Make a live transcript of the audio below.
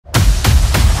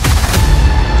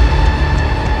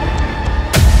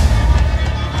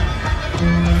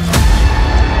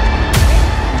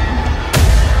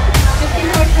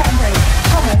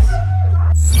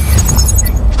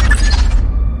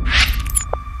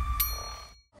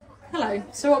Hello.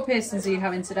 So what piercings are you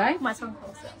having today? My tongue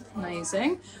piercing.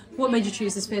 Amazing. What made you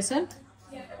choose this piercing?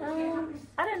 I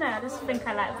don't know, I just think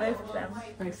I like both of them.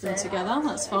 Both of them together,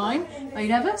 that's fine. Are you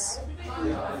nervous?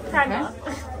 Kind of.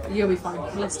 You'll be fine.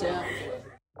 Let's do it.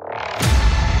 Okay.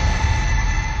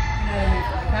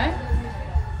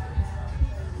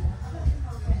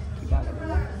 Keep that a little bit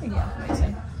more. Yeah,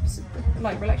 amazing. Just,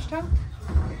 like, relax your tongue.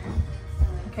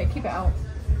 Okay, keep it out.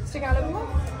 Stick out a little more.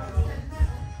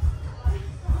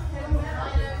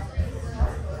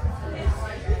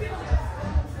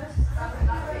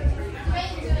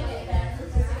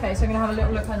 Okay, so I'm going to have a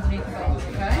little look underneath the veins,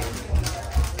 okay?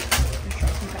 Just try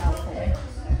to keep it out for me.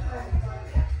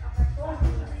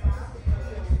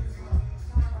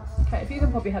 Okay, if you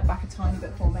can pop your head back a tiny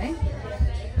bit for me.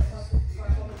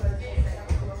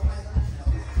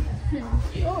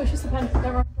 Oh, it's just a pen.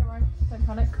 Don't worry, don't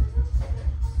panic.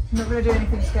 I'm not going to do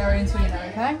anything scary until you know,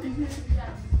 okay?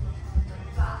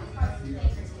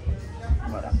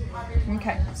 Well done.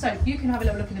 Okay, so you can have a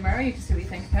little look in the mirror, you can see what you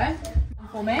think, okay?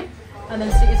 For me, and then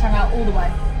stick your tongue out all the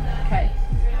way. Okay,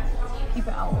 keep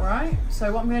it out, alright?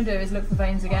 So what I'm going to do is look for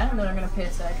veins again, and then I'm going to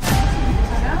pierce it, okay? So keep your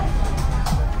tongue out.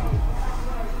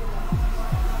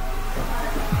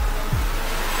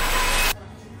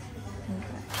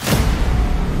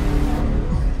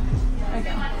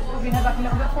 Okay. Put your head back a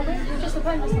little bit for me. Just a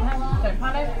pen, just a pen. Don't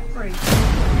panic, breathe.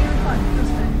 You're fine,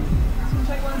 trust me. It's going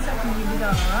to take 1 second, you'll be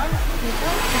done, alright?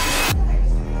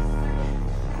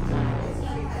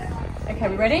 Okay,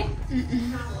 we ready?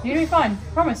 You'll be fine,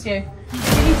 promise you. If you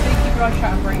need to, keep your eyes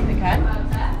shut and breathe, okay?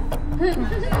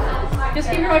 Just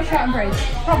keep your eyes shut and breathe,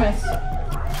 promise.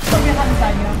 Put your hands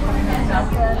down, you don't have to put your hands down.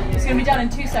 It's going to be done in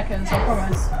 2 seconds, I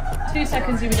promise. 2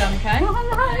 seconds, you'll be done, okay?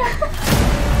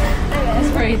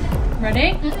 Let's breathe.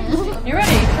 Ready? You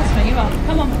ready? Trust me, you are.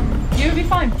 Come on. You'll be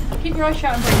fine. Keep your eyes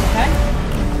shut and breathe, okay?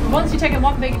 Once you take it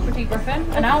one big deep breath in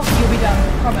and out, you'll be done,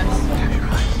 promise.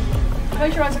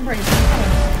 Close your eyes and breathe,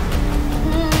 promise.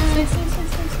 Stay. Nice,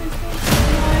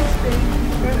 big.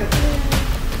 Very good.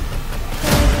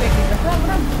 Nice, big deep breath. Well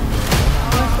done.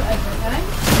 Nice forever, okay?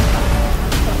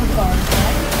 Stop with the bar,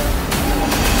 okay?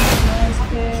 Nice,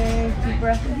 big deep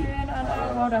breath in and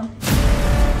out. Well done.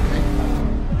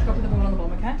 Drop the ball on the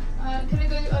bottom, okay? Can I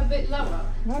go a bit lower?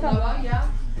 Well done. Lower, yeah.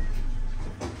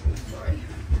 Sorry.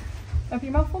 Open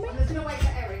your mouth for me. I'm just going to wait for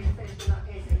Erin to finish with that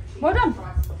piercing. Well done.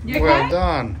 You okay? Well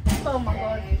done. Oh my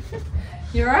god.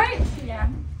 You alright? Yeah.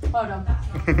 Well done.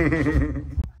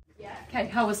 Okay,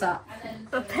 how was that?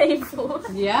 But painful.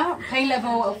 Yeah, pain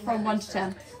level from 1 to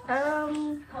 10.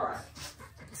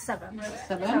 7.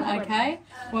 7, okay.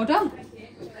 Well done.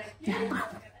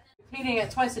 Cleaning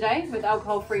it twice a day with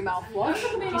alcohol-free mouthwash.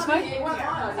 Do you smoke?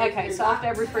 Okay, so after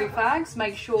every 3 fags,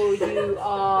 make sure you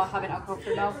are having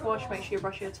alcohol-free mouthwash. Make sure you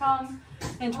brush your tongue.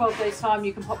 In 12 days' time,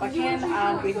 you can pop back in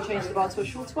and we can change the bar to a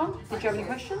shorter one. Did you have any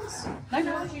questions?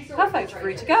 No? Perfect,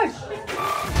 free to go.